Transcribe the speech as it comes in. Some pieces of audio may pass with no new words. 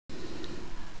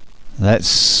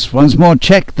Let's once more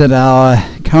check that our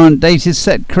current date is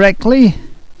set correctly,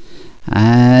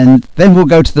 and then we'll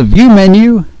go to the View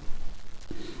menu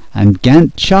and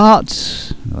Gantt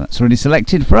chart. Well, that's already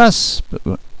selected for us,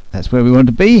 but that's where we want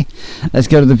to be. Let's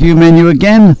go to the View menu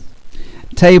again,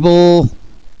 Table,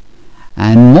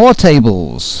 and More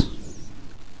Tables.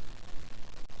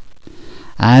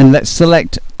 And let's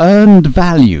select Earned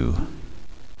Value.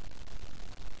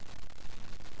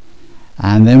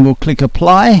 And then we'll click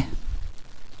Apply.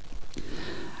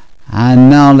 And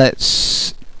now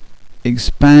let's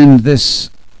expand this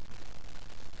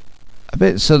a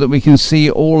bit so that we can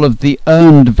see all of the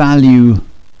earned value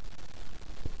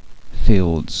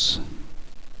fields.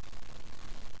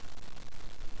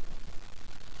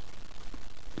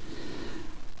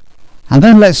 And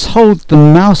then let's hold the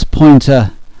mouse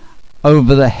pointer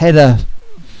over the header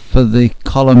for the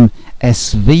column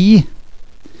SV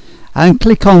and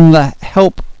click on the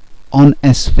Help on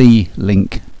SV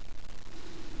link,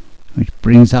 which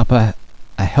brings up a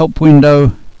help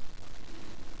window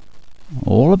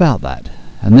all about that.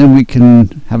 And then we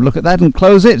can have a look at that and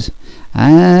close it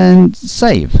and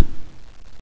save.